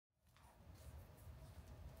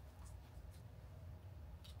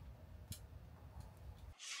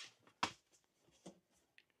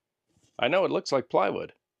I know it looks like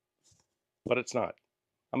plywood, but it's not.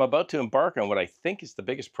 I'm about to embark on what I think is the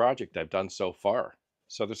biggest project I've done so far.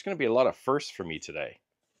 So there's going to be a lot of firsts for me today.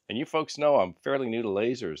 And you folks know I'm fairly new to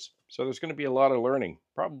lasers, so there's going to be a lot of learning,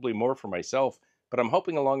 probably more for myself, but I'm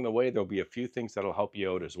hoping along the way there'll be a few things that'll help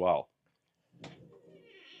you out as well.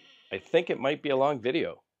 I think it might be a long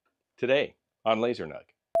video today on LaserNug.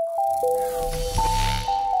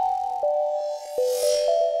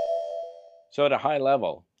 So at a high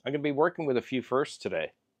level, I'm going to be working with a few firsts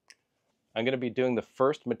today. I'm going to be doing the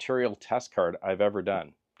first material test card I've ever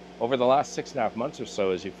done. Over the last 6.5 months or so,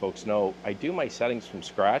 as you folks know, I do my settings from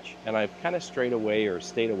scratch, and I've kind of strayed away or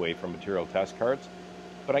stayed away from material test cards.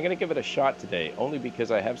 But I'm going to give it a shot today, only because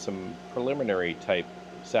I have some preliminary type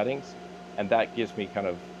settings, and that gives me kind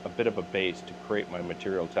of a bit of a base to create my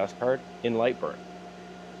material test card in Lightburn.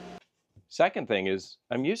 Second thing is,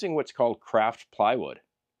 I'm using what's called Craft Plywood.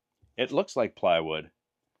 It looks like plywood,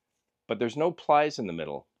 but there's no plies in the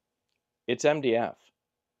middle. It's MDF.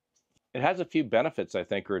 It has a few benefits, I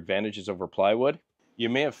think, or advantages over plywood. You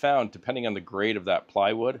may have found, depending on the grade of that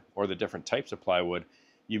plywood or the different types of plywood,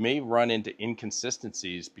 you may run into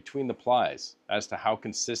inconsistencies between the plies as to how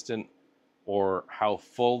consistent or how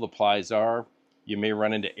full the plies are. You may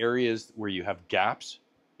run into areas where you have gaps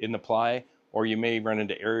in the ply, or you may run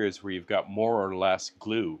into areas where you've got more or less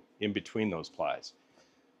glue in between those plies.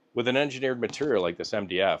 With an engineered material like this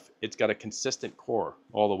MDF, it's got a consistent core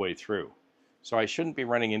all the way through. So I shouldn't be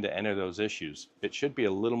running into any of those issues. It should be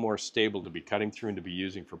a little more stable to be cutting through and to be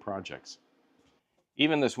using for projects.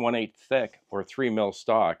 Even this 1/8 thick or 3 mil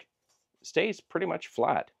stock stays pretty much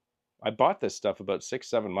flat. I bought this stuff about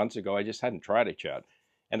 6-7 months ago. I just hadn't tried it yet.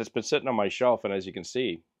 And it's been sitting on my shelf, and as you can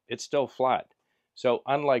see, it's still flat. So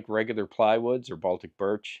unlike regular plywoods or Baltic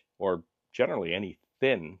birch, or generally any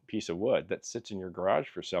thin piece of wood that sits in your garage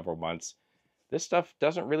for several months, this stuff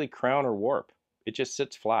doesn't really crown or warp. It just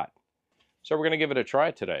sits flat. So we're going to give it a try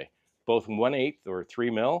today, both 1/8 or 3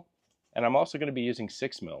 mil, and I'm also going to be using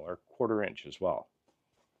 6 mil or 1/4 inch as well.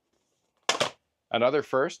 Another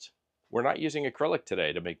first, we're not using acrylic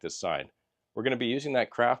today to make this sign. We're going to be using that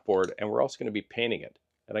craft board, and we're also going to be painting it.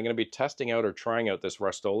 And I'm going to be testing out or trying out this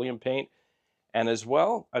Rust-Oleum paint. And as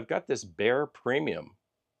well, I've got this Bear Premium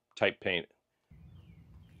type paint.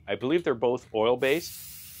 I believe they're both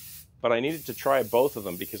oil-based, but I needed to try both of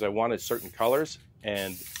them because I wanted certain colors,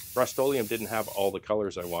 and Rust-Oleum didn't have all the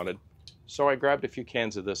colors I wanted. So I grabbed a few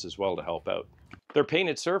cans of this as well to help out. They're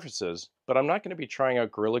painted surfaces, but I'm not going to be trying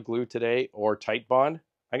out Gorilla Glue today or Tight Bond.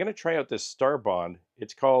 I'm going to try out this Star Bond.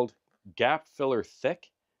 It's called Gap Filler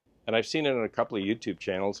Thick, and I've seen it on a couple of YouTube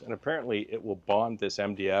channels, and apparently it will bond this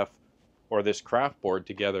MDF or this craft board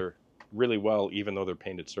together really well, even though they're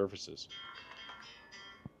painted surfaces.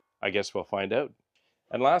 I guess we'll find out.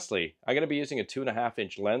 And lastly, I'm going to be using a 2.5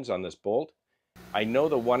 inch lens on this bolt. I know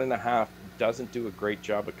the 1.5 doesn't do a great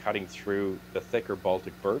job of cutting through the thicker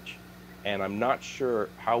Baltic birch, and I'm not sure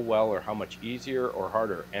how well or how much easier or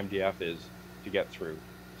harder MDF is to get through.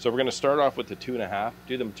 So we're going to start off with the 2.5,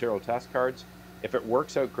 do the material test cards. If it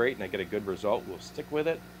works out great and I get a good result, we'll stick with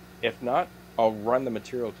it. If not, I'll run the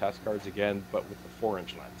material test cards again, but with the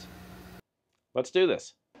 4-inch lens. Let's do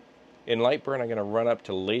this. In Lightburn, I'm going to run up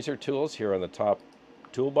to Laser Tools here on the top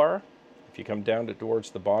toolbar. If you come down towards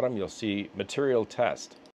the bottom, you'll see Material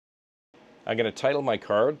Test. I'm going to title my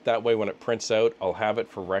card. That way when it prints out, I'll have it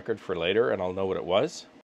for record for later and I'll know what it was.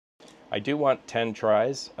 I do want 10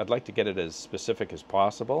 tries. I'd like to get it as specific as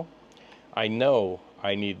possible. I know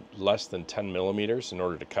I need less than 10 millimeters in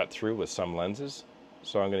order to cut through with some lenses.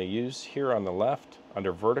 So I'm going to use here on the left,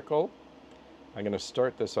 under vertical, I'm going to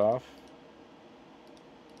start this off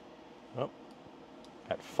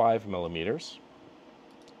at 5 millimeters.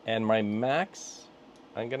 And my max,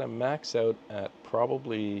 I'm going to max out at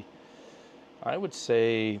probably, I would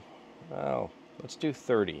say, well, let's do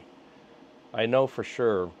 30. I know for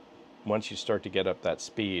sure once you start to get up that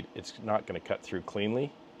speed, it's not going to cut through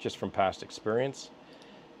cleanly, just from past experience.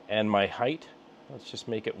 And my height, let's just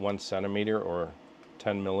make it 1 centimeter or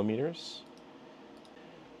 10 millimeters.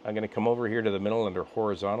 I'm going to come over here to the middle under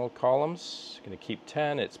horizontal columns. Going to keep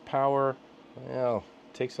 10, it's power. Well,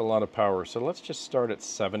 it takes a lot of power, so let's just start at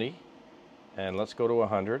 70 and let's go to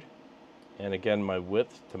 100. And again, my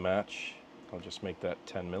width to match, I'll just make that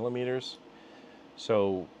 10 millimeters.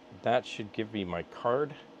 So that should give me my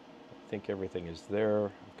card. I think everything is there.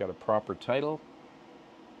 I've got a proper title.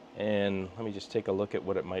 And let me just take a look at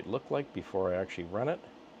what it might look like before I actually run it.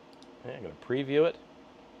 Okay, I'm going to preview it.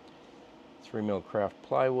 3 mil Craft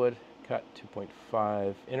Plywood, cut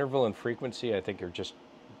 2.5. Interval and frequency I think are just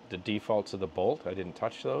the defaults of the bolt. I didn't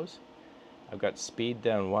touch those. I've got speed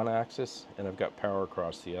down one axis and I've got power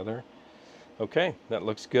across the other. Okay, that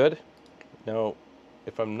looks good. Now,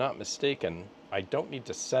 if I'm not mistaken, I don't need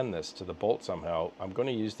to send this to the bolt somehow. I'm going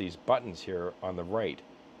to use these buttons here on the right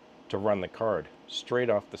to run the card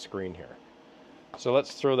straight off the screen here. So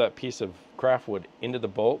let's throw that piece of craft wood into the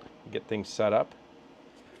bolt, get things set up.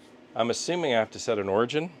 I'm assuming I have to set an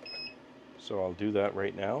origin, so I'll do that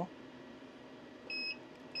right now.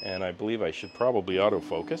 And I believe I should probably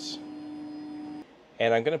autofocus.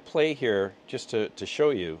 And I'm going to play here just to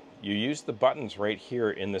show you. You use the buttons right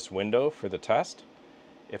here in this window for the test.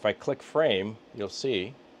 If I click frame, you'll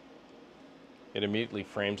see it immediately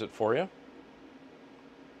frames it for you.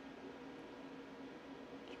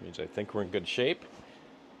 Which means I think we're in good shape.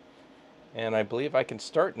 And I believe I can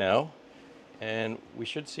start now, and we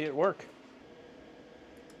should see it work.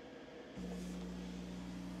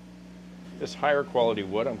 This higher quality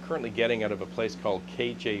wood I'm currently getting out of a place called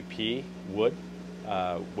KJP Wood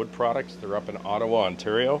Products. They're up in Ottawa,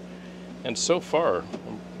 Ontario. And so far,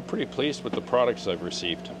 I'm pretty pleased with the products I've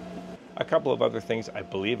received. A couple of other things I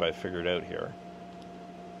believe I figured out here.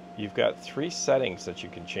 You've got 3 settings that you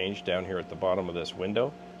can change down here at the bottom of this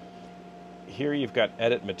window. Here you've got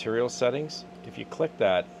edit material settings. If you click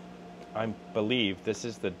that, I believe this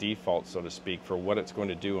is the default, so to speak, for what it's going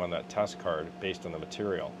to do on that test card based on the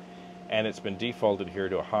material. And it's been defaulted here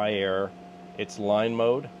to a high air. It's line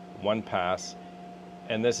mode, 1 pass,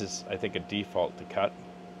 and this is, I think, a default to cut.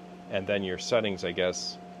 And then your settings, I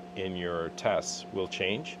guess, in your tests will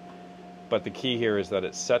change. But the key here is that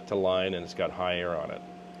it's set to line and it's got high air on it.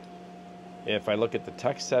 If I look at the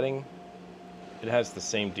text setting, it has the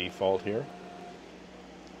same default here.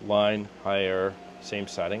 Line, high air, same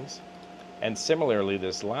settings. And similarly,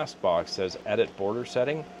 this last box says edit border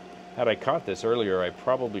setting. Had I caught this earlier, I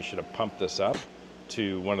probably should have pumped this up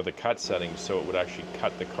to one of the cut settings so it would actually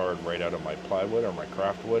cut the card right out of my plywood or my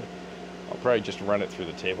craft wood. I'll probably just run it through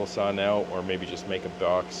the table saw now, or maybe just make a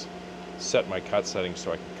box, set my cut settings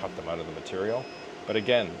so I can cut them out of the material. But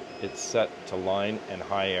again, it's set to line and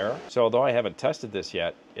high air. So although I haven't tested this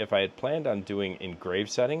yet, if I had planned on doing engrave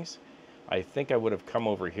settings, I think I would have come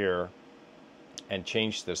over here and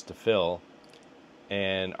changed this to fill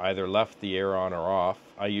and either left the air on or off.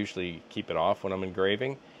 I usually keep it off when I'm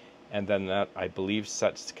engraving, and then that, I believe,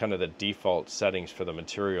 sets kind of the default settings for the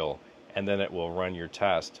material, and then it will run your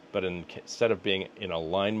test. But instead of being in a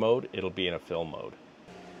line mode, it'll be in a fill mode.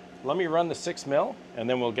 Let me run the 6 mil, and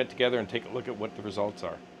then we'll get together and take a look at what the results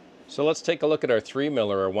are. So let's take a look at our 3 mil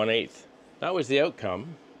or 1/8. That was the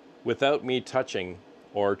outcome without me touching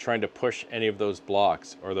or trying to push any of those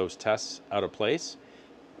blocks or those tests out of place.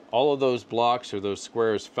 All of those blocks or those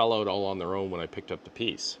squares fell out all on their own when I picked up the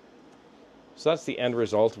piece. So that's the end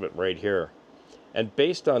result of it right here. And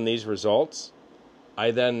based on these results,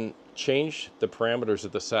 I then changed the parameters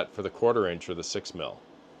of the set for the 1/4 inch or the 6 mil.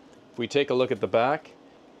 If we take a look at the back,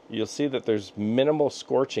 you'll see that there's minimal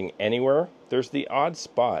scorching anywhere. There's the odd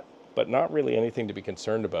spot, but not really anything to be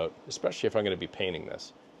concerned about, especially if I'm going to be painting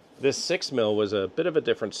this. This 6 mil was a bit of a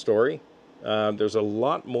different story. There's a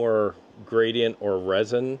lot more gradient or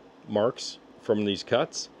resin marks from these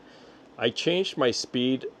cuts. I changed my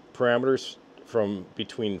speed parameters from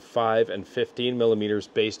between 5 and 15 millimeters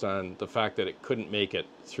based on the fact that it couldn't make it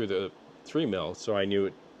through the 3 mil, so I knew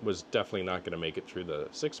it was definitely not going to make it through the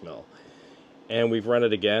 6 mil. And we've run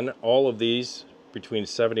it again. All of these between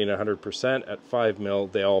 70 and 100% at 5 mil,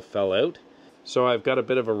 they all fell out. So I've got a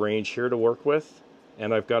bit of a range here to work with,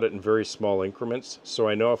 and I've got it in very small increments, so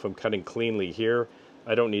I know if I'm cutting cleanly here,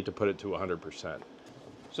 I don't need to put it to 100%.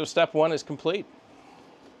 So step 1 is complete.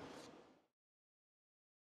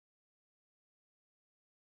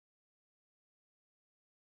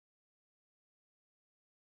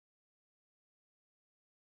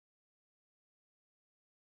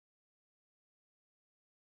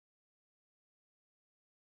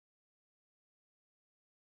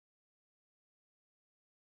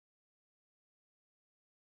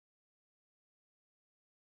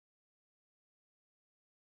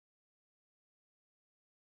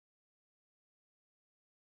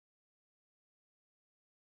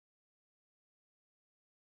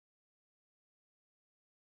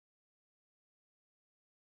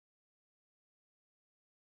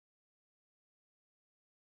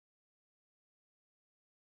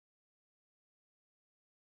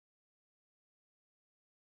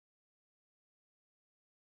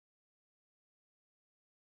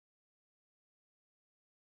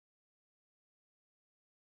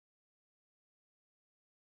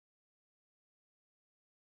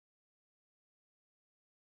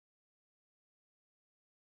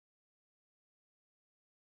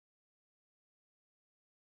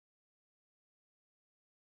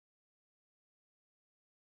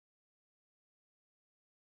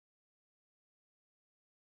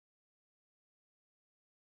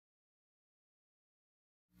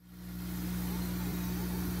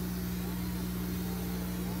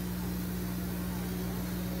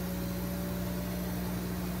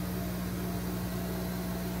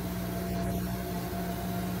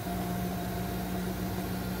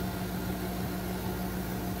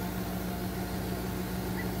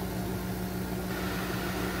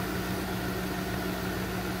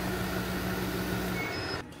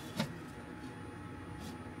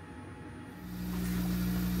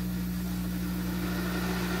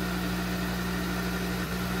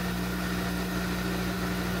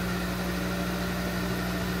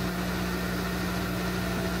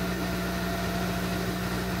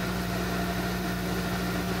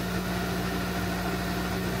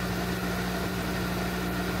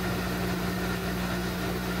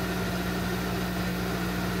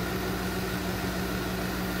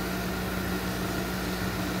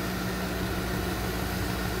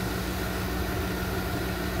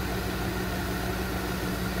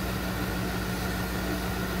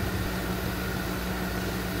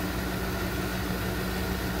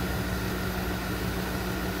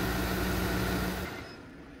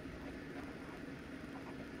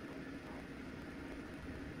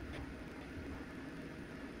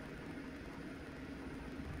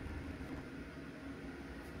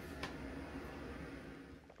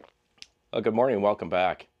 Well, good morning, welcome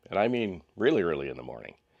back. And I mean really early in the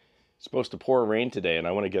morning. It's supposed to pour rain today and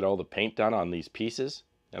I want to get all the paint done on these pieces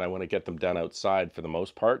and I want to get them done outside for the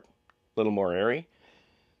most part, a little more airy.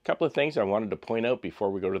 A couple of things I wanted to point out before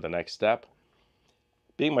we go to the next step.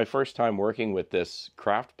 Being my first time working with this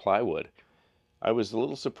Craft Plywood, I was a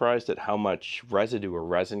little surprised at how much residue or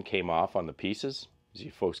resin came off on the pieces. As you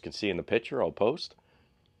folks can see in the picture I'll post.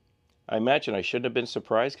 I imagine I shouldn't have been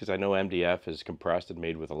surprised because I know MDF is compressed and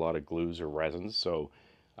made with a lot of glues or resins, so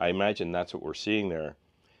I imagine that's what we're seeing there.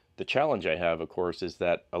 The challenge I have, of course, is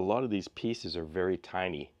that a lot of these pieces are very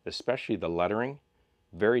tiny, especially the lettering,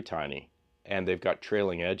 very tiny, and they've got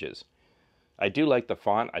trailing edges. I do like the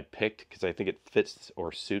font I picked because I think it fits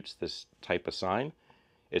or suits this type of sign.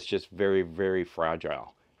 It's just very, very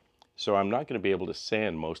fragile. So I'm not going to be able to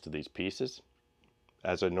sand most of these pieces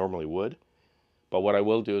as I normally would. But what I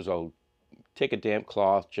will do is I'll take a damp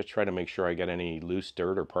cloth, just try to make sure I get any loose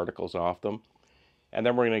dirt or particles off them. And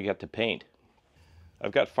then we're going to get to paint.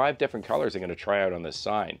 I've got 5 different colors I'm going to try out on this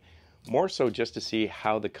sign. More so just to see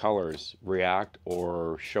how the colors react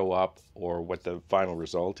or show up or what the final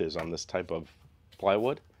result is on this type of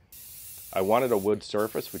plywood. I wanted a wood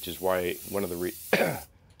surface, which is why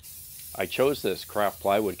I chose this Craft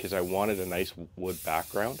Plywood because I wanted a nice wood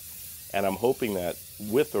background. And I'm hoping that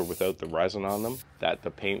with or without the resin on them, that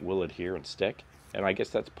the paint will adhere and stick. And I guess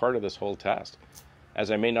that's part of this whole test.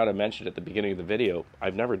 As I may not have mentioned at the beginning of the video,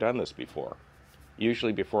 I've never done this before.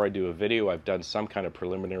 Usually before I do a video, I've done some kind of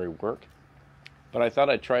preliminary work. But I thought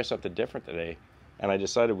I'd try something different today, and I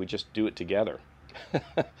decided we'd just do it together.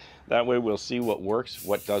 That way we'll see what works,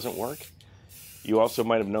 what doesn't work. You also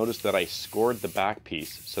might have noticed that I scored the back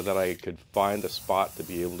piece so that I could find a spot to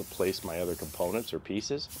be able to place my other components or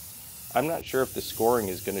pieces. I'm not sure if the scoring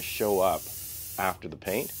is going to show up after the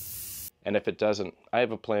paint. And if it doesn't, I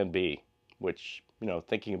have a plan B, which,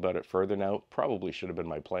 thinking about it further now, probably should have been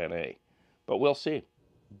my plan A. But we'll see.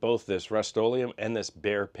 Both this Rust-Oleum and this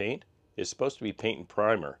Bare paint is supposed to be paint and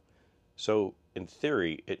primer. So in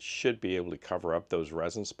theory, it should be able to cover up those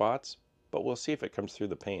resin spots, but we'll see if it comes through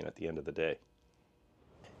the paint at the end of the day.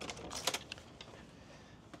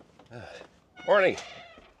 Morning.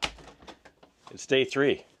 It's day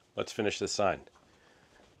 3. Let's finish this sign.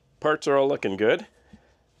 Parts are all looking good.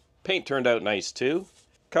 Paint turned out nice too.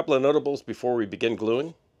 Couple of notables before we begin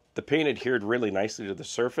gluing. The paint adhered really nicely to the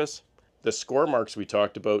surface. The score marks we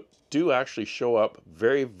talked about do actually show up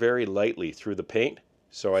very, very lightly through the paint.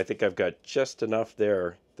 So I think I've got just enough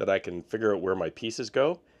there that I can figure out where my pieces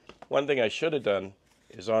go. One thing I should have done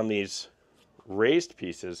is on these raised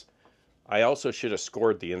pieces, I also should have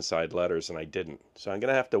scored the inside letters and I didn't. So I'm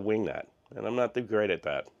going to have to wing that. And I'm not too great at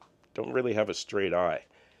that. Don't really have a straight eye.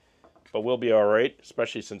 But we'll be alright,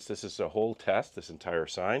 especially since this is a whole test, this entire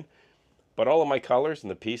sign. But all of my colors and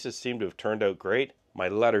the pieces seem to have turned out great. My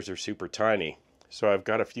letters are super tiny, so I've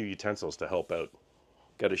got a few utensils to help out.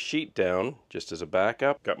 Got a sheet down just as a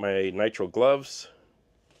backup. Got my nitrile gloves.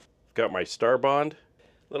 Got my Star Bond.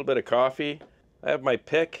 A little bit of coffee. I have my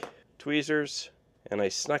pick, tweezers, and I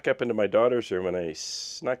snuck up into my daughter's room and I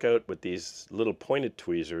snuck out with these little pointed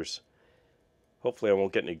tweezers. Hopefully I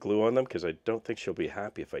won't get any glue on them because I don't think she'll be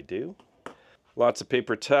happy if I do. Lots of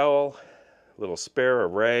paper towel, a little spare, a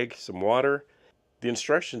rag, some water. The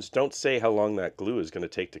instructions don't say how long that glue is going to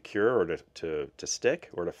take to cure or to stick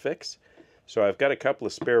or to fix. So I've got a couple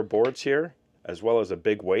of spare boards here as well as a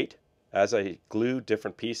big weight. As I glue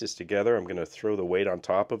different pieces together, I'm going to throw the weight on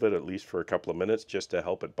top of it at least for a couple of minutes just to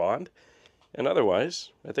help it bond. And otherwise,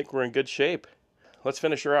 I think we're in good shape. Let's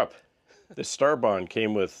finish her up. This Star Bond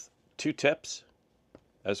came with 2 tips,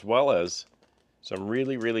 as well as some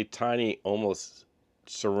really, really tiny, almost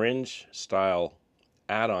syringe style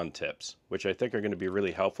add-on tips, which I think are going to be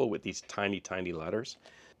really helpful with these tiny, tiny letters.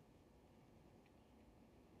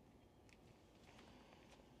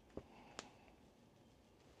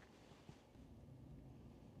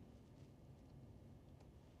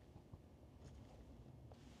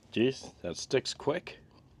 Geez, that sticks quick.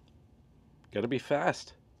 Gotta be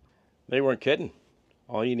fast. They weren't kidding.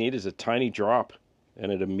 All you need is a tiny drop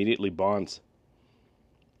and it immediately bonds.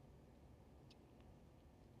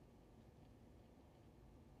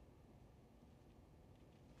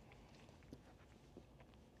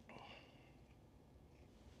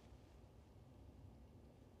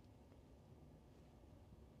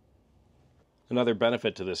 Another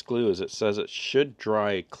benefit to this glue is it says it should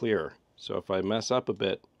dry clear. So if I mess up a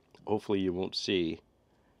bit, hopefully you won't see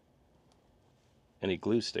any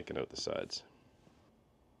glue sticking out the sides.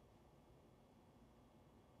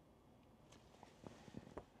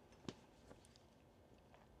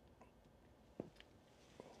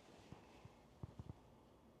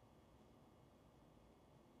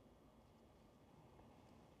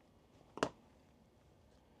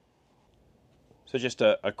 So just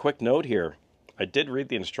a quick note here. I did read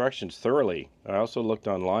the instructions thoroughly. I also looked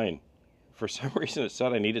online. For some reason it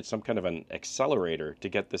said I needed some kind of an accelerator to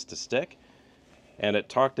get this to stick. And it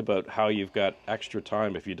talked about how you've got extra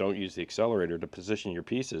time if you don't use the accelerator to position your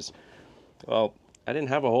pieces. Well, I didn't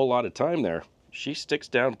have a whole lot of time there. She sticks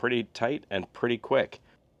down pretty tight and pretty quick.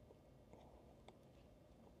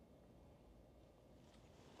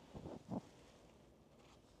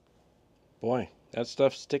 Boy, that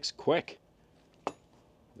stuff sticks quick.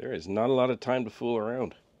 There is not a lot of time to fool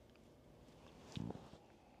around.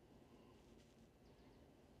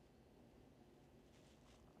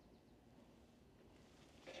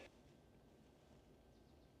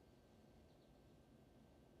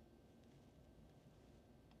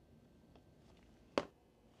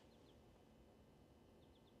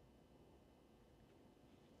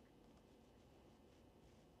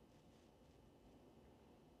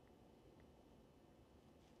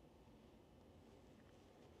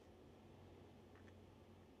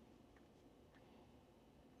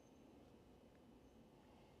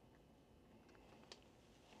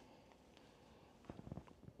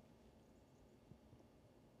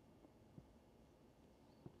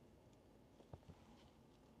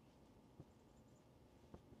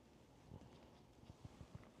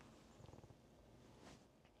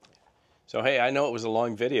 So hey, I know it was a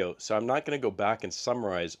long video, so I'm not going to go back and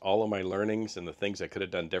summarize all of my learnings and the things I could have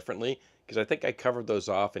done differently, because I think I covered those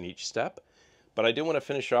off in each step. But I do want to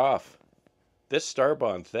finish off. This Star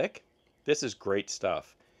Bond thick, this is great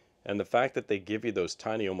stuff. And the fact that they give you those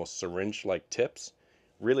tiny, almost syringe-like tips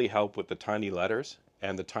really help with the tiny letters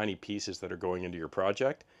and the tiny pieces that are going into your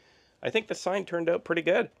project. I think the sign turned out pretty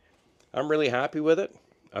good. I'm really happy with it.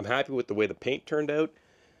 I'm happy with the way the paint turned out.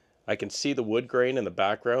 I can see the wood grain in the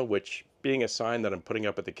background, which being a sign that I'm putting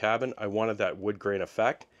up at the cabin, I wanted that wood grain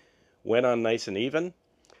effect. Went on nice and even.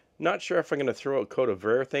 Not sure if I'm going to throw a coat of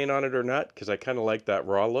Varathane on it or not, because I kind of like that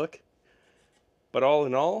raw look. But all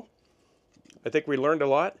in all, I think we learned a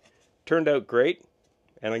lot. Turned out great,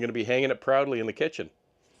 and I'm going to be hanging it proudly in the kitchen.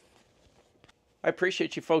 I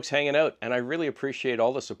appreciate you folks hanging out, and I really appreciate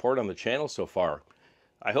all the support on the channel so far.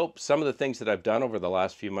 I hope some of the things that I've done over the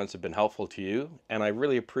last few months have been helpful to you, and I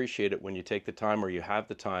really appreciate it when you take the time, or you have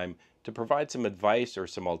the time, to provide some advice or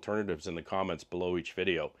some alternatives in the comments below each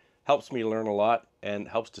video. Helps me learn a lot and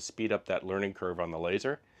helps to speed up that learning curve on the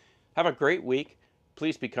laser. Have a great week.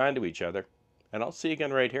 Please be kind to each other, and I'll see you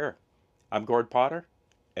again right here. I'm Gord Potter,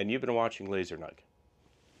 and you've been watching Laser Nug.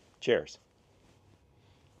 Cheers.